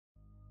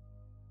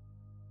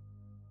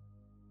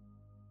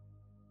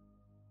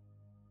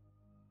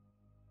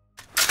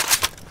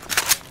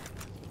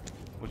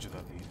Roger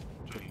that,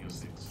 lead. Joining your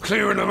 6.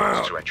 Clearing them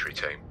out. To entry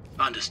team.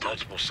 Understood.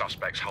 Multiple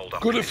suspects hold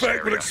up. Good in this effect,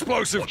 but area.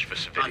 explosive. Watch for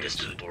civilians.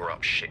 Understood. Or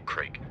up Shit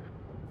Creek.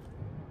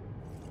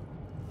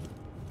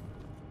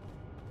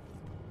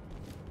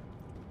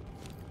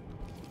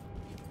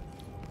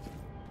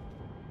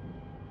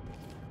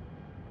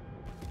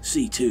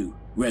 C2,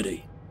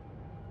 ready.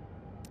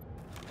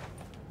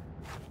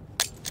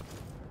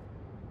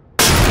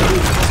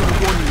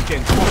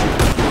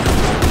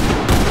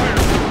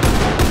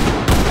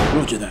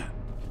 Roger that.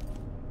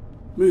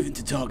 Moving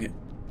to target.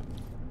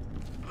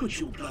 Put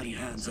your bloody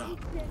hands up.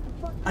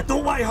 I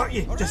don't want to hurt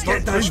you. Just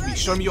get down. Push me.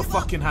 Show me your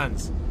fucking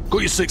hands. Got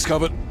your 6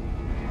 covered.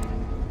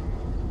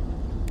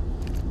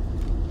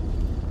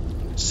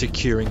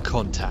 Securing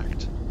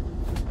contact.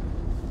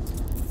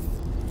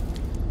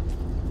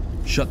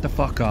 Shut the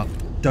fuck up.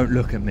 Don't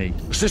look at me.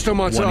 Assist on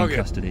my One target.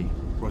 in custody.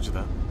 Roger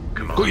that.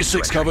 Command Got your to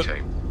 6 entry covered.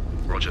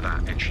 Team. Roger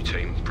that. Entry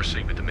team.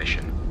 Proceed with the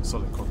mission.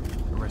 Solid copy.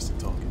 Arrested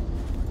target.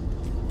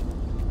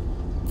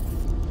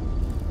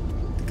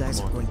 The guys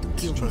are going to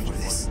kill me for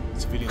this.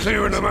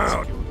 Clearing them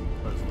out.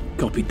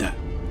 Copied that.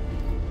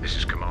 This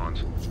is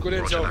command. Good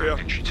Roger intel that. here.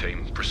 Entry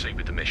team. Proceed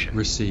with the mission.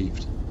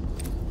 Received.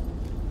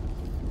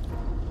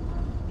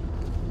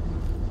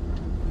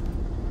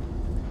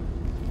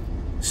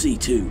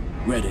 C2,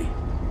 ready.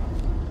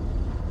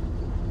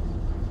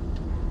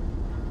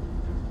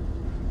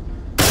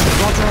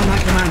 Roger on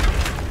that, command.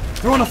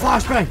 They're on a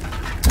flashbang.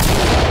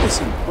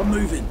 Listen, I'm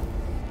moving.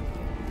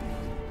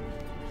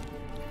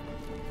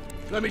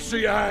 Let me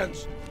see your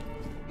hands.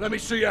 Let me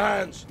see your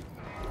hands.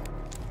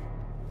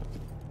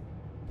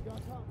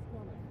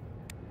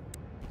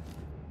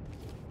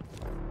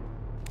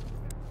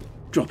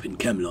 Dropping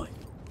chem light.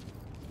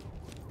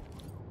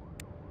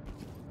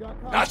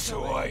 That's the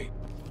way.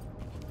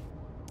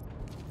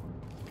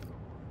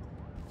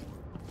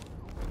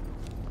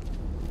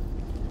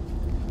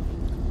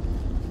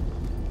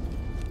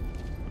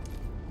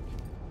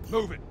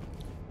 Move it.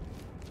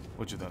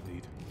 Roger that,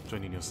 lead.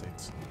 Joining your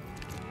 6.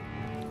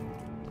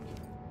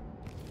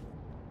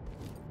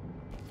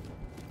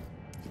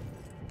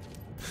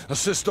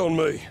 Assist on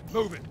me.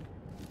 Move it.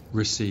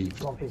 Received.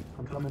 Copy.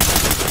 I'm coming.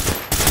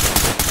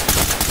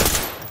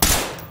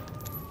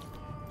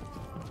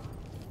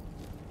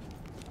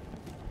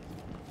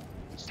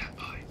 Stand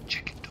by.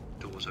 Check it.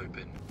 Doors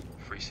open.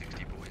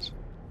 360 boys.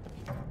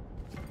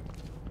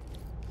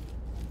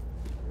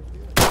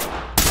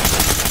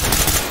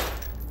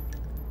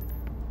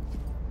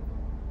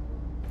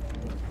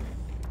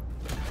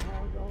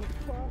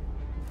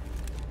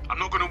 I'm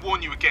not going to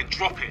warn you again.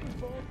 Drop it.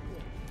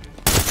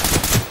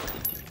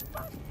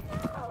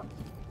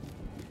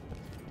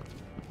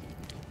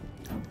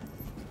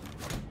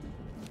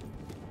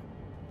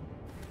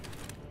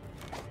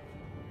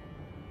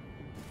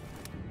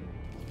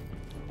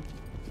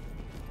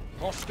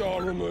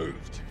 Hostile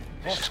removed.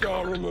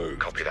 Hostile removed.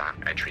 Copy that.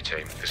 Entry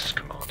team. This is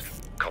command.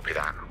 Copy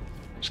that.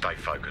 Stay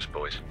focused,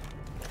 boys.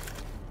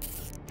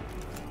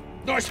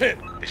 Nice hit.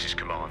 This is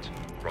command.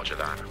 Roger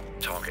that.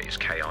 Target is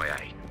KIA.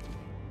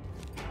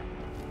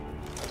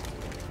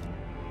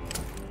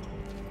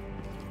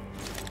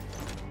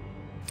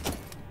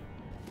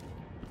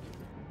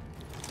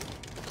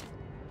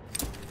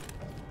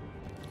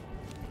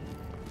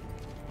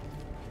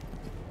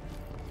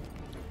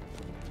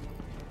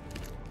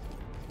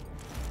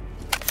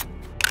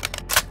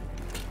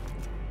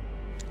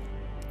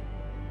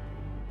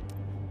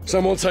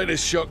 Someone take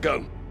this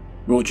shotgun.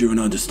 Roger and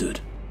understood.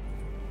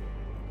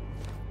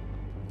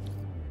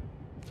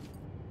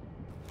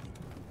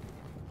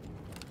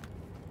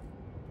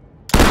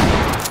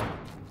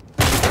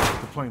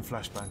 Deploying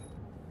flashbang.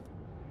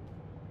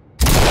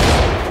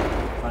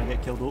 Trying to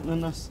get killed opening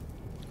this?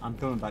 I'm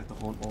going back to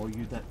haunt all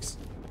you dicks.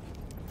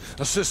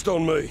 Assist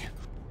on me.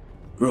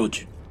 Rog.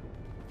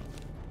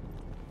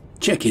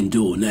 Check-in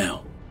door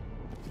now.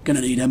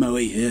 Gonna need MOE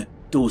here.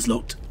 Door's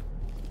locked.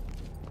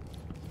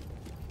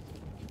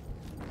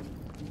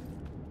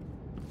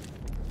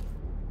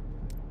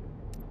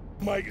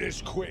 Make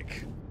this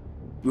quick.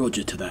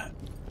 Roger to that.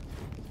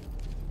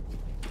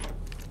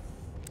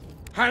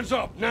 Hands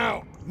up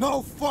now.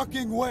 No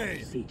fucking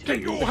way! Get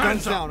your The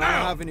hands gun's up down, I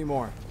don't now. have any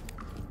more.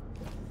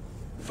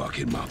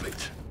 Fucking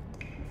muppet.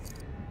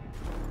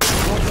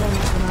 Roger on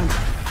that,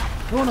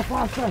 command. They're on a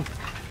flashbang.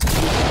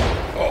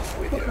 Off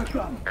with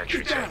you.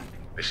 Entry team.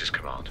 This is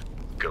command.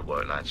 Good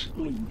work, lads.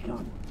 Please,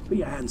 son. Put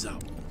your hands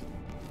up.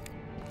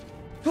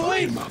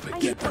 Fucking muppet.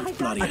 Get those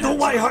bloody I hands don't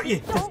want to up. hurt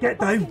you. Just get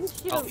down.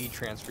 I'll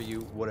e-transfer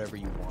you whatever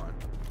you want.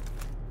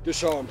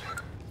 Disarmed.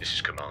 This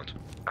is command.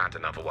 And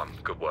another one.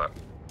 Good work.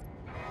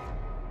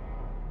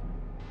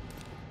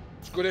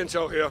 It's good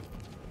intel here.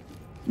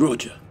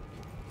 Roger.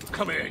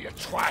 Come here, you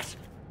twat.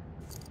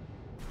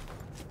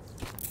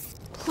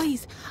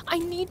 Please, I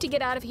need to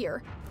get out of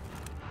here.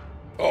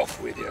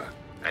 Off with you.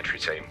 Entry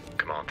team.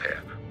 Command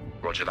here.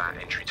 Roger that,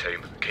 entry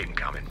team. Keep them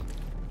coming.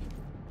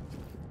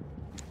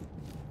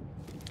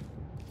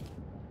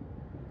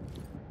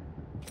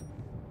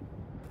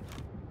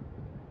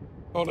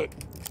 On it.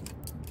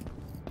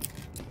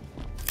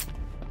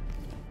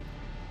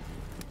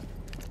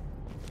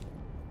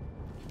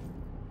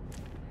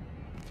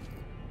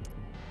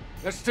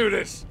 Let's do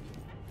this.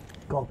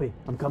 Copy.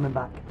 I'm coming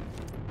back.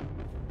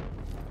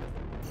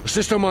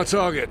 Assist on my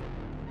target.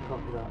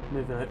 Copy that.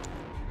 Moving out.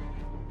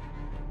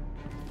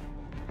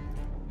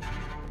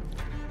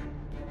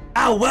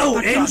 Ow, well,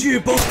 end you,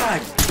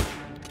 bag.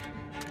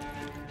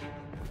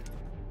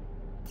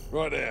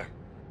 Right there.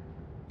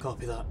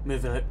 Copy that.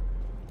 Moving out.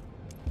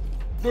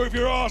 Move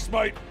your ass,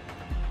 mate.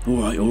 All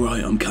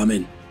right, I'm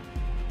coming.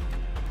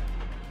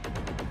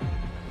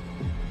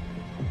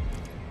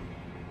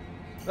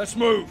 Let's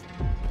move.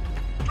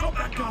 Drop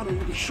that gun or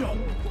you'll be shot.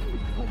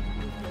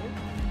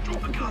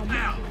 Drop the gun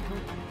now.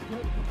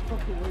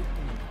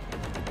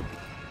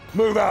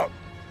 Move out.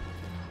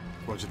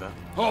 Roger that.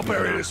 I'll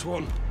bury this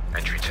one.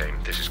 Entry team,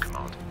 this is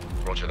command.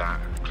 Roger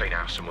that. Clean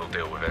house and we'll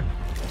deal with it.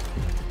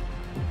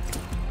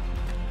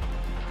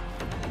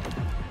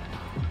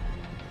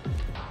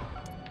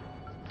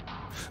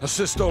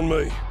 Assist on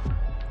me.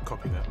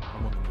 Copy that.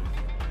 I'm on the move.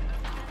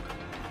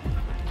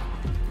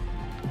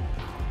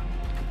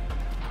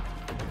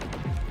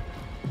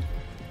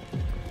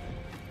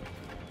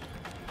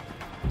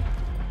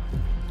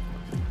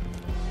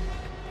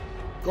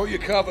 Got you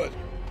covered.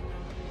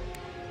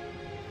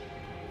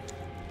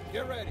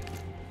 Get ready.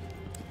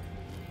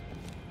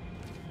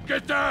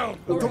 Get down!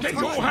 Get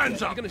your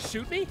hands up! You gonna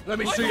shoot me? Let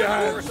me see your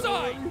hands.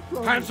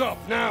 Hands up,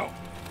 now!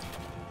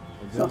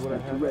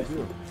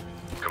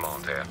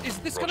 Command here. Is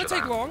this Roger gonna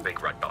take that. long?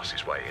 Big red bus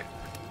is waiting.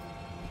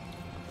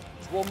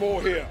 There's one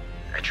more here.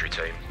 Entry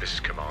team, this is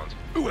command.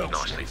 Who else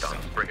Nicely wants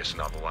done. some? Bring us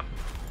another one.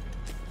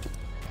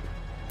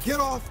 Get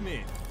off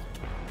me!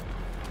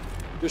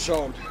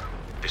 Disarmed.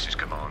 This is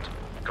command.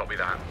 Copy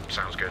that.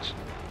 Sounds good.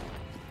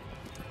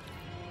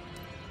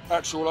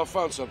 Actual, I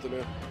found something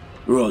here.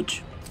 Rog.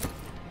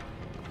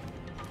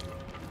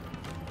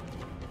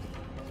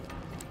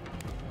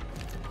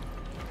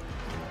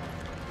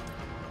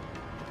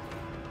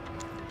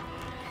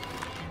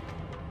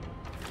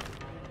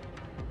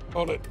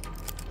 On it.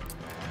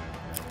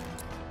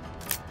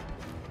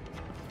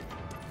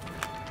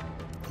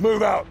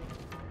 Move out.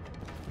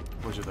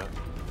 Roger that.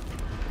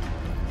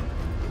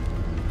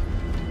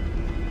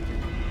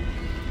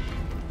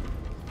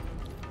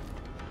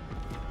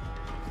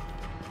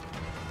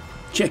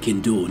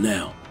 Check-in door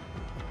now.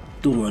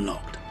 Door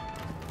unlocked.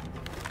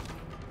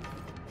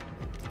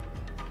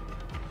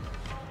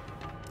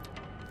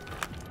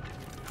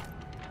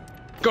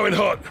 Going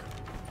hot.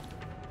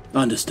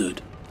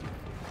 Understood.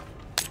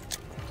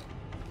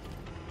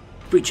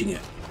 Breaching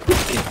it.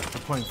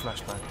 Deploying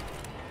flashbang.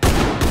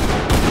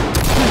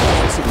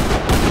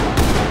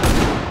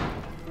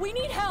 We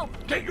need help.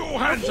 Get your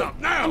hands up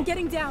now! I'm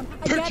getting down.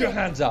 I Put get your it.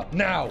 hands up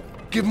now.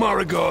 Give my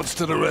regards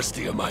to the rest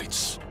of your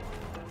mates.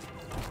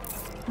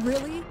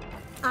 Really?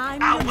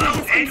 I'm your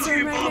biggest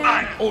concern right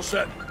now. All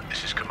set.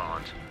 This is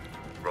command.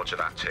 Roger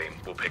that, team.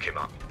 We'll pick him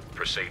up.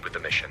 Proceed with the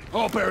mission.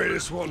 I'll bury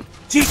this one.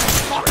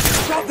 Jesus fuck!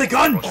 Drop the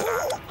gun! Roger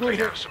that. Clean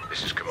house.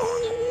 This is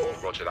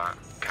command. Roger that.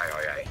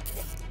 KIA.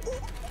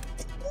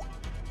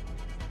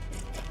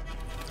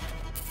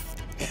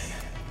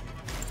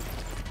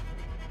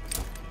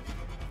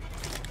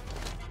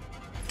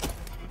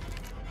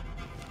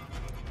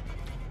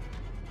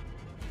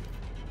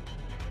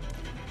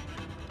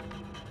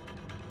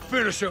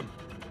 Finish him.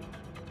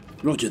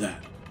 Roger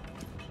that.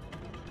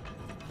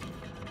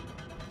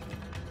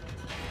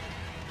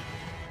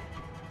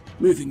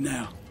 Moving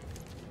now.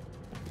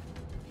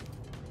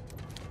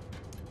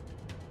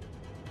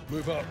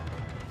 Move up.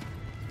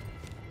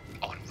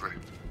 En route.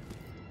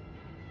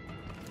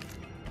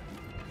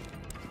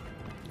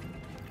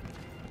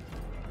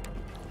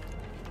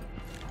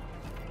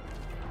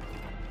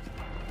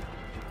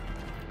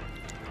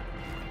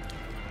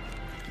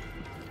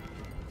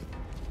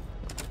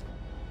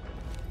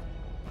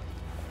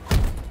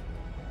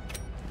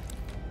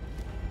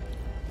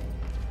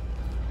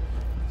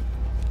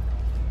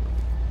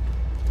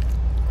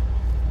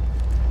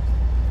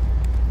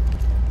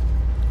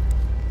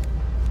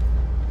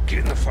 Get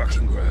in the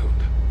fucking ground.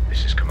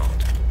 This is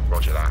command.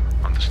 Roger that.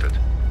 Understood.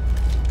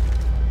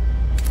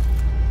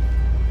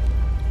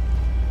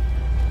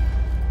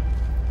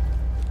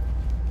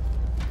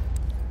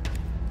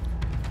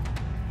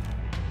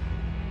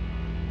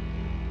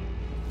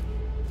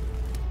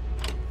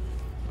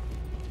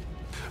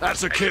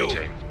 That's a Entry kill.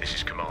 team, this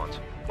is command.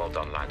 Well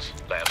done, lads.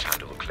 Let us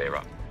handle the clear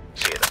up.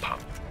 See you at the pub.